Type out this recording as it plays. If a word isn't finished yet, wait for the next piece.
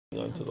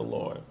unto the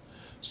Lord.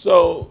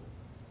 So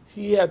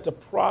he had to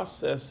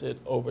process it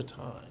over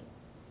time.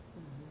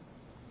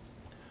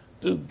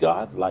 Do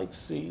God like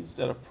seeds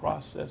that are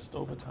processed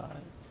over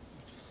time?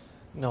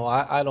 No,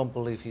 I don't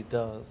believe he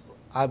does.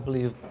 I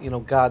believe,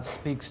 God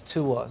speaks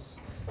to us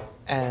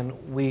and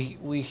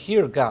we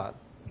hear God.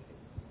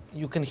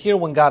 You can hear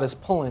when God is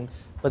pulling,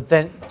 but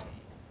then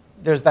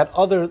there's that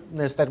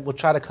otherness that will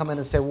try to come in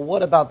and say, well,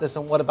 what about this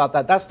and what about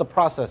that? That's the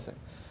processing.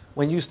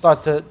 When you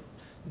start to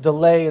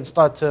delay and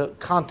start to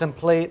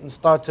contemplate and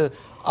start to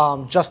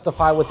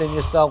justify within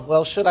yourself,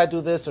 well, should I do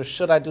this or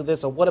should I do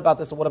this or what about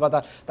this or what about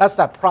that? That's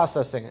that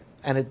processing,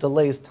 and it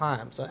delays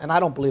time. So, and I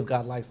don't believe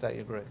God likes that,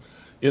 you agree?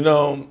 In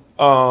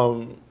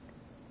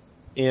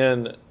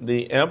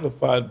the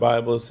Amplified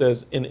Bible, it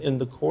says, in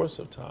the course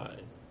of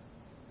time.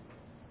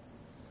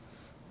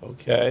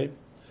 Okay?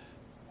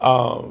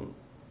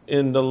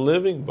 In the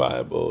Living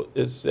Bible,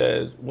 it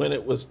says, when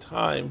it was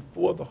time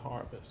for the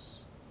harvest.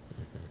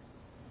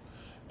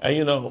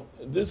 And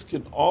this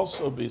can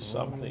also be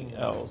something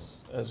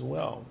else as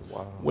well.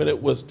 Wow. When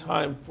it was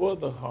time for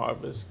the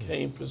harvest,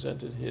 Cain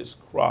presented his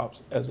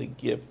crops as a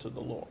gift to the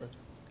Lord.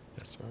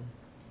 Yes, sir.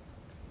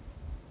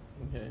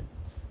 Okay.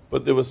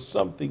 But there was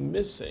something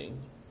missing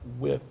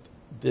with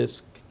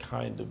this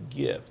kind of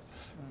gift.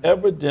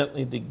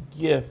 Evidently, the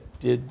gift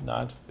did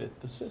not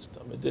fit the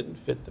system. It didn't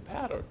fit the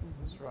pattern.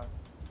 That's right.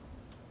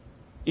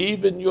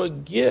 Even your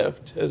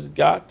gift has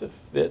got to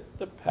fit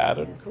the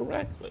pattern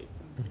correctly.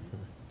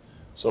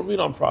 So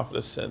read on,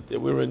 Prophetess Cynthia.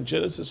 We were in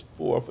Genesis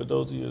 4 for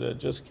those of you that are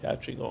just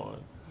catching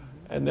on.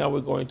 And now we're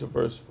going to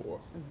verse 4.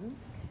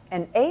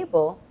 And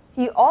Abel,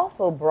 he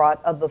also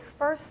brought of the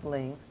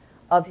firstlings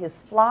of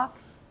his flock.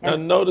 Now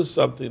notice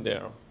something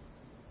there.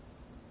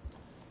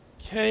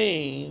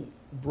 Cain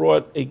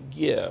brought a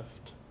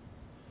gift.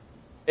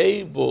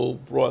 Abel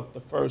brought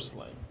the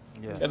firstling.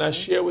 Yes. Can I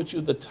share with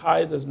you, the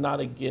tithe is not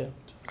a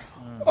gift.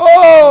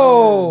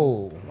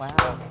 Oh!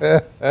 Wow.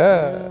 That's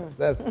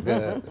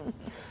good.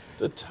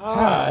 The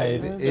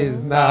tithe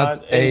is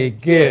not a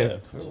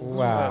gift.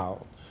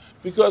 Wow.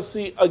 Because,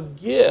 see, a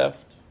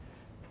gift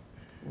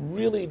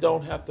really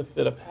don't have to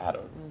fit a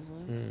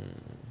pattern.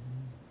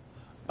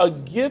 A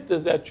gift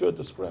is at your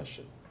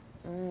discretion.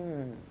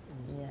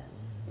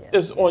 Yes.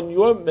 It's on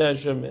your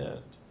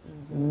measurement,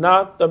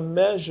 not the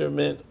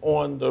measurement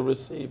on the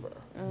receiver.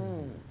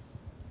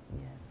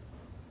 Yes.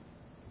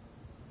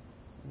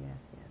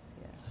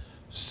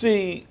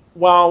 See,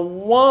 while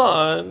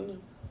one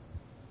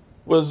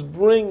was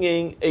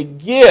bringing a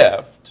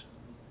gift,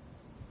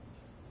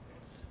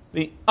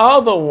 the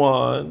other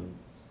one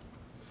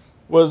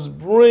was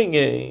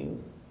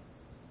bringing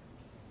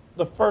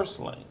the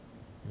firstling.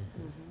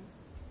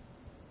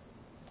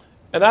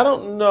 And I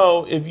don't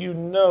know if you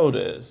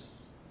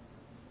notice,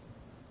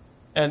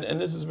 and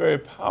this is very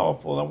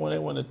powerful, I want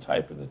everyone to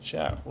type in the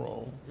chat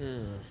room,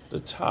 the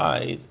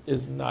tithe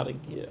is not a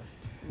gift.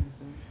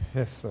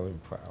 That's so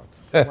proud.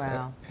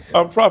 Wow.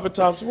 Prophet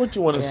Thompson, what do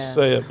you want to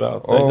say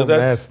about that? Oh,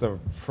 Master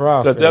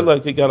Prophet. That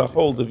like he got a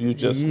hold of you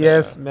just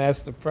Yes, now.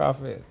 Master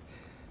Prophet.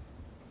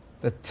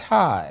 The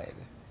tithe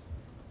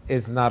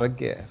is not a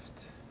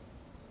gift.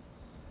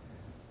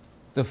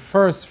 The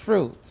first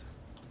fruit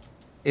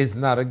is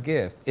not a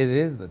gift. It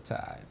is the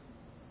tithe.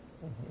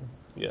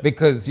 Yes.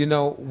 Because,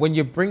 when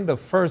you bring the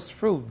first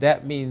fruit,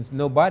 that means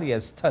nobody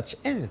has touched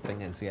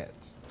anything as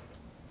yet.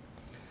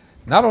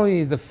 Not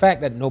only the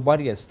fact that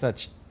nobody has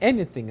touched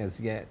anything as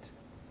yet,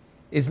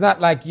 it's not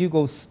like you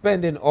go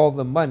spending all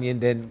the money and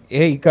then,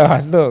 hey,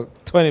 God,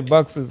 look, 20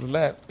 bucks is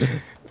left.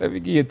 Let me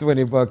give you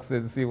 20 bucks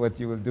and see what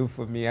you will do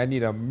for me. I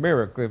need a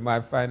miracle in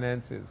my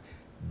finances.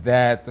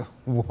 That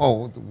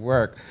won't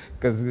work,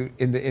 because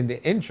in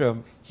the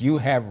interim, you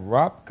have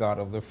robbed God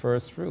of the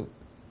first fruit.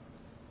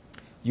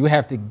 You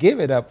have to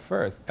give it up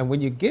first. And when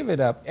you give it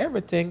up,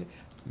 everything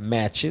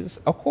matches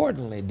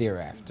accordingly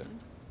thereafter.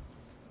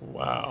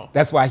 Wow.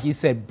 That's why he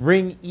said,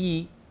 bring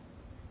ye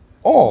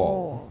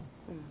all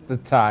the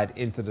tithe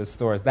into the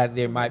stores, that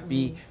there might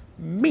be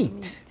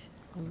meat.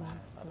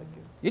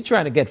 You're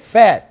trying to get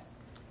fat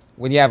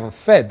when you haven't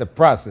fed the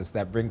process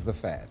that brings the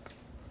fat.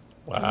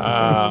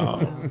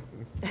 Wow.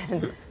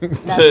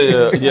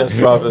 Yes,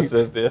 Prophet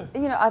Cynthia.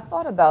 I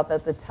thought about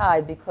that, the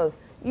tithe, because,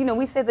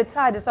 we say the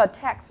tithe is our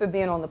tax for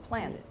being on the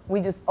planet.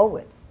 We just owe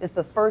it. It's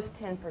the first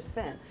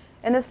 10%.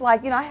 And it's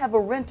like, I have a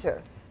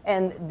renter,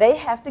 and they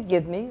have to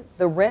give me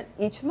the rent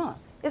each month.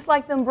 It's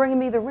like them bringing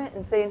me the rent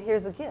and saying,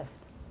 here's a gift.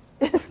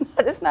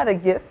 It's not a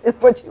gift. It's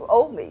what you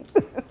owe me.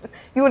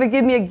 You want to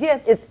give me a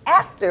gift, it's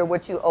after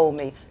what you owe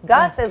me.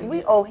 God says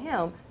we owe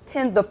him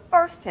the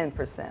first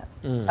 10%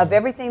 of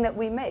everything that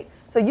we make.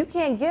 So you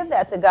can't give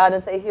that to God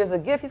and say, here's a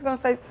gift. He's going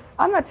to say,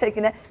 I'm not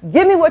taking that.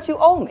 Give me what you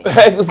owe me.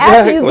 Exactly.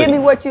 After you give me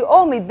what you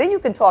owe me, then you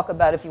can talk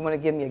about if you want to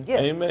give me a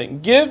gift. Amen.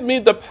 Give me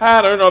the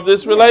pattern of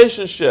this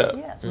relationship.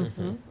 Yes.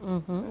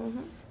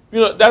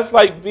 That's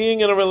like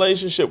being in a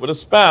relationship with a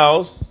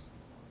spouse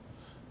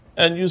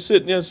and you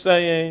sitting there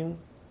saying,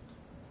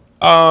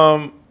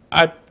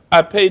 I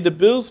paid the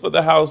bills for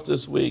the house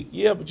this week.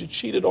 Yeah, but you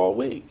cheated all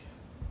week.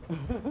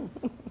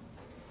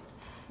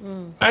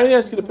 I ain't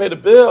asked you to pay the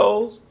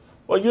bills.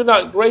 Well, you're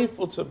not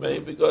grateful to me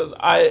because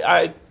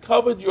I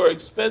covered your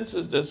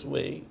expenses this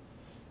week.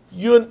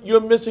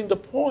 You're missing the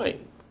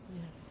point.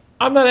 Yes.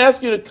 I'm not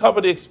asking you to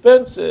cover the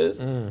expenses.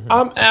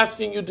 I'm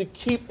asking you to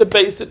keep the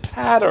basic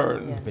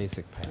pattern Yes.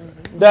 Basic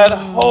pattern. that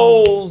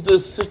holds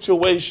this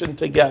situation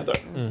together.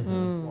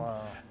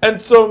 And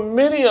so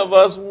many of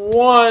us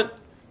want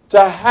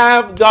to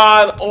have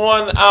God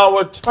on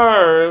our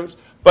terms,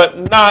 but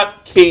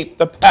not keep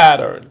the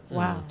pattern.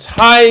 Wow.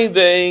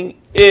 Tithing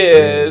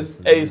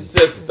is a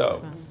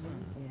system,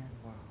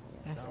 Yes.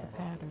 That's the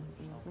pattern.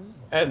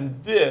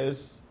 and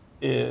this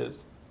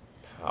is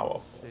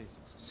powerful.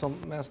 So,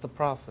 Master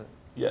Prophet,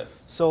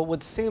 Yes. so it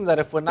would seem that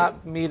if we're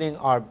not meeting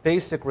our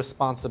basic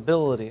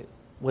responsibility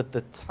with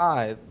the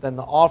tithe, then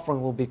the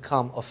offering will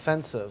become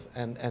offensive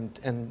and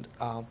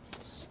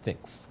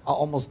Stinks.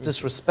 almost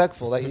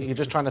disrespectful. That you're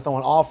just trying to throw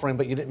an offering,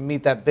 but you didn't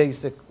meet that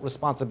basic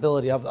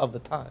responsibility of the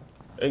tithe.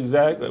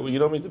 Exactly. Well, you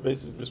don't meet the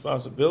basic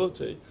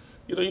responsibility.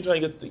 You know, you're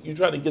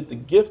trying to get the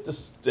gift to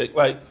stick.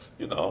 Like,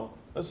 you know,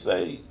 let's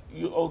say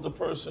you owe the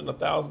person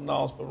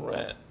 $1,000 for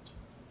rent,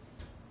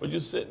 but you're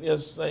sitting there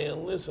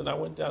saying, "Listen, I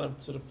went down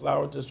to the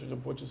flower district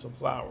and bought you some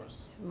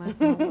flowers." It's not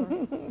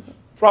gonna work.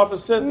 Prophet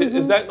Cynthia,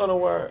 is that going to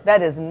work?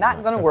 That is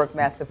not going to work,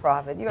 Master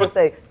Prophet. You're going to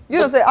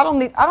say, I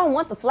don't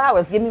want the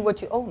flowers. Give me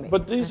what you owe me.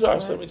 But these That's are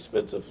right. some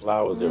expensive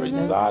flowers. They're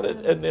exotic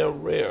and they're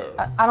rare.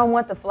 I don't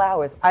want the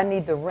flowers. I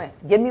need the rent.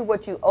 Give me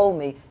what you owe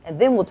me, and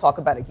then we'll talk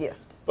about a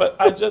gift. But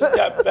I just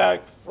got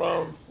back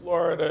from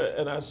Florida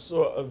and I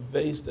saw a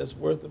vase that's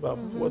worth about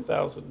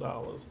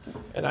 $4,000,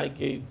 and I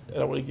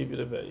want to give you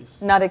the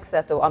vase. Not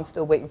acceptable. I'm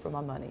still waiting for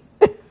my money.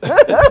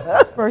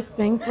 First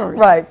thing first.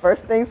 Right.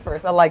 First things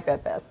first. I like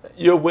that, Pastor.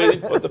 You're waiting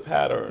for the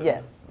pattern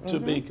Yes. to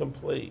be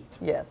complete.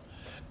 Yes.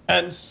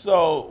 And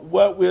so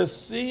what we're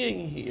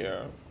seeing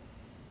here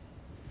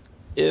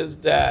is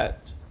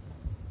that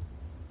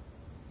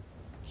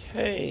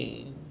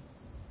Cain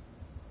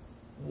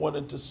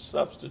wanted to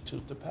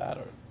substitute the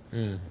pattern.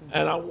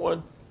 And I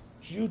want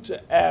you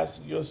to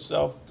ask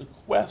yourself the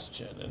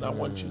question, and I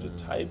want you to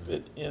type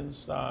it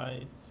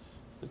inside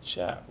the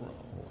chat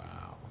room.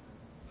 Wow.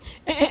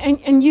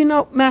 And you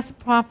know, Master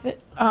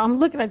Prophet, I'm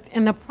looking at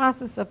in the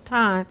process of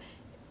time,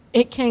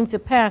 it came to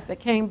pass that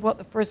Cain brought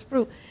the first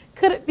fruit.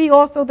 Could it be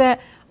also that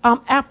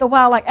after a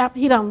while, like after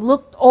he done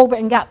looked over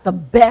and got the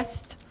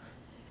best,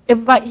 it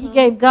was like he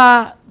gave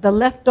God the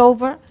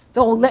leftover.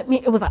 So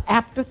it was an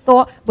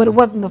afterthought, but it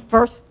wasn't the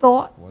first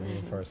thought.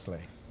 Wasn't the first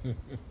slave.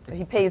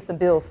 He paid some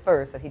bills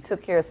first, so he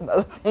took care of some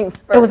other things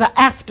first. It was an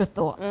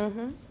afterthought.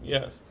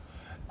 Yes.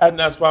 And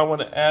that's why I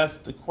want to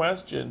ask the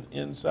question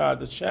inside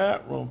the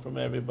chat room from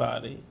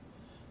everybody.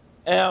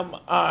 Am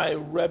I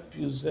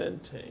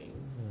representing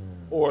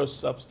or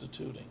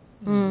substituting?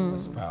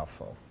 That's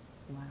powerful.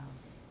 Wow.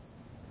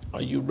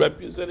 Are you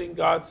representing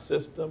God's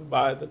system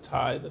by the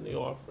tithe and the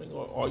offering,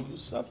 or are you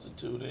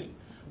substituting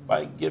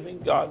by giving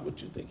God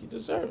what you think he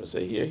deserves?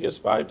 Say, here's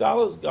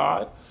 $5,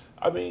 God.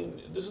 I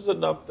mean, this is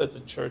enough that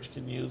the church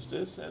can use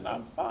this, and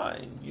I'm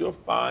fine. You're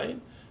fine,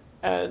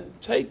 and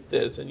take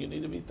this, and you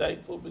need to be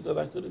thankful because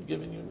I could have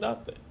given you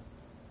nothing.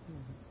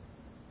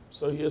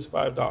 So here's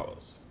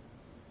 $5.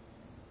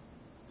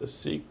 The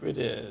secret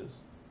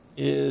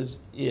is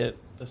it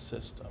the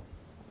system?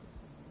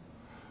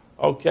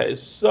 Okay,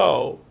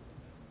 so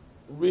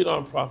read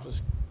on,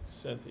 Prophet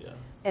Cynthia.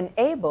 And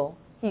Abel,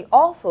 he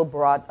also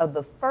brought of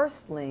the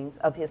firstlings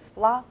of his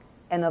flock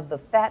and of the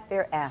fat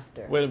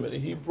thereafter. Wait a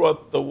minute. He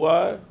brought the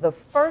what? The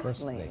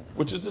firstlings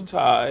Which is the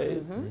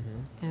tithe.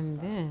 And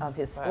then of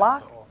his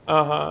flock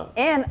Uh-huh.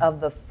 and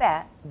of the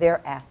fat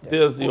thereafter.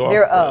 There's the offering.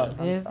 Thereof.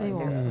 I'm there's sorry, the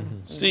thereof.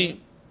 offering.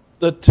 See,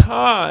 the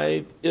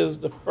tithe is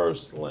the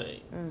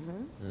firstling.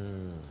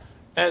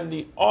 And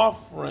the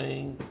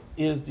offering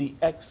is the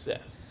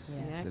excess.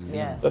 Yes.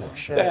 Yes. The Good.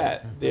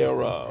 fat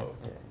thereof.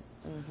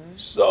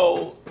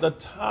 So the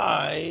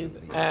tithe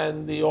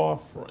and the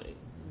offering.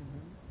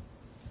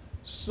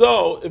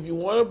 So if you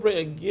want to bring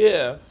a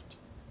gift,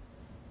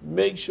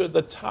 make sure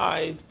the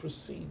tithe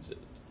precedes it.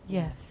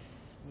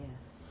 Yes.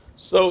 Yes.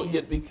 So Yes.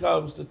 it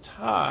becomes the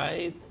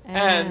tithe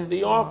and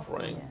the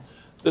offering. Yes.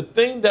 The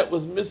thing that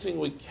was missing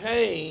with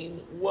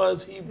Cain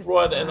was he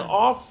brought an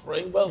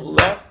offering but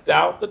left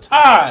out the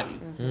tithe.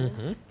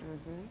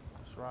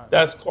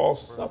 That's called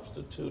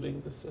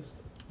substituting the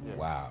system.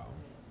 Wow.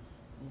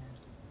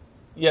 Yes.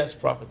 Yes,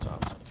 Prophet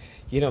Thompson.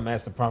 You know,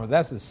 Master Prophet,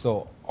 that's just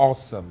so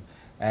awesome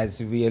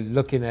as we are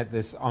looking at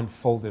this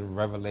unfolding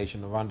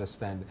revelation of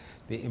understanding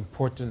the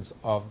importance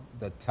of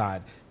the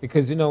tithe.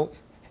 Because, you know,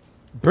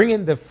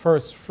 bringing the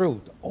first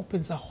fruit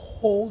opens a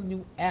whole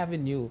new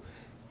avenue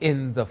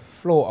in the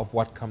flow of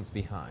what comes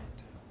behind.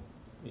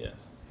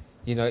 Yes.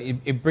 You know,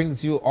 it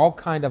brings you all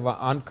kind of an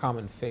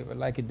uncommon favor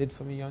like it did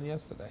for me on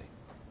yesterday.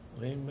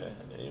 Amen.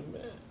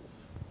 Amen.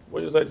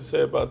 What would you like to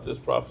say about this,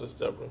 Prophetess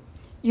Deborah?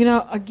 You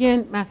know,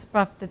 again, Master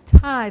Prophet, the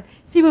tithe.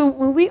 See,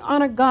 when we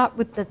honor God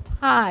with the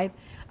tithe,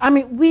 I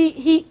mean,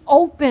 he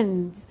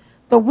opens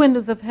the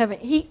windows of heaven.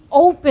 He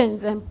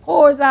opens and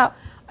pours out,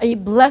 a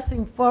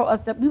blessing for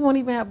us that we won't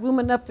even have room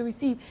enough to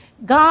receive.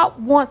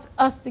 God wants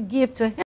us to give to him.